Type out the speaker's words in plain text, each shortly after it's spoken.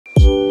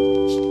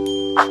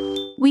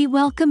We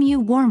welcome you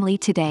warmly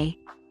today.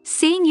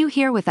 Seeing you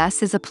here with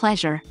us is a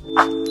pleasure.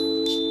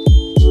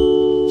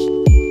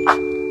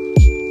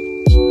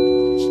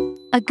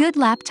 A good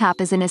laptop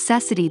is a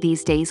necessity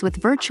these days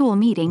with virtual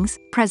meetings,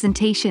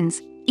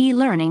 presentations,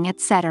 e-learning,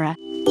 etc.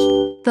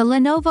 The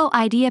Lenovo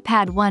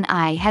Ideapad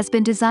 1i has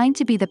been designed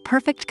to be the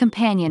perfect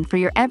companion for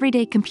your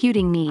everyday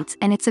computing needs,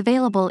 and it's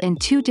available in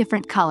 2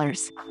 different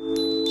colors.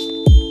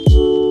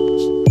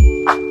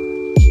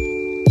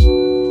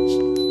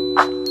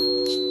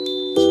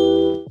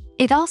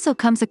 It also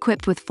comes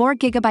equipped with 4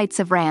 GB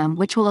of RAM,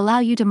 which will allow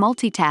you to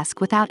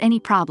multitask without any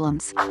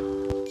problems.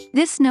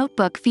 This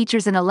notebook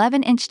features an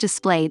 11-inch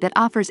display that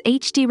offers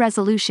HD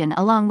resolution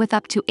along with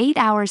up to 8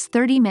 hours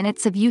 30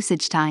 minutes of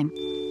usage time.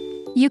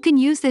 You can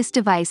use this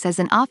device as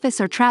an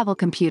office or travel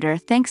computer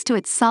thanks to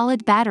its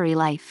solid battery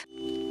life.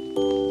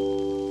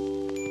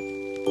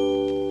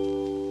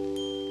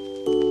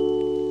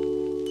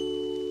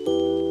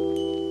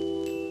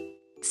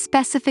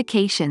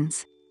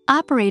 Specifications: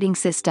 Operating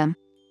system: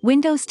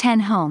 Windows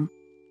 10 Home.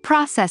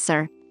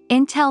 Processor: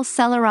 Intel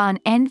Celeron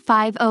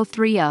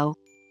N5030.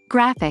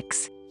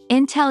 Graphics: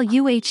 Intel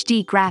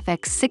UHD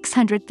Graphics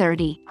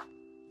 630.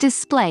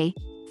 Display: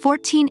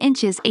 14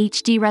 inches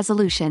HD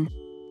resolution.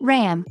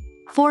 RAM: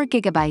 4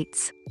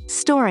 GB.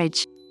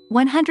 Storage: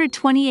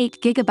 128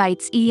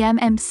 GB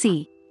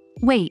eMMC.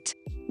 Weight: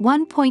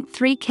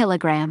 1.3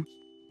 kg.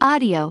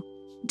 Audio: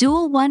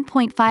 dual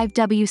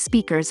 1.5W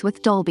speakers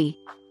with Dolby.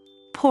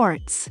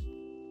 Ports: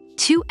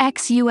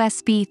 2x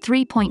USB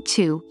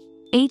 3.2,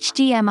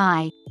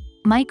 HDMI,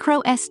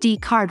 micro SD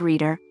card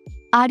reader,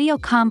 audio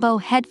combo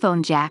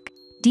headphone jack,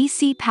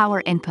 DC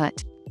power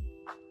input.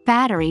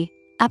 Battery: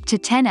 up to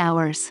 10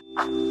 hours.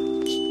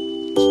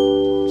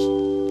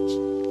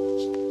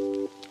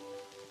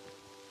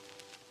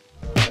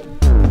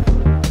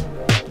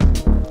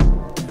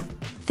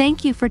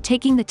 Thank you for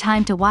taking the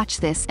time to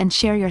watch this and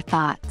share your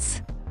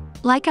thoughts.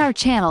 Like our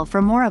channel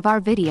for more of our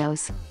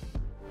videos.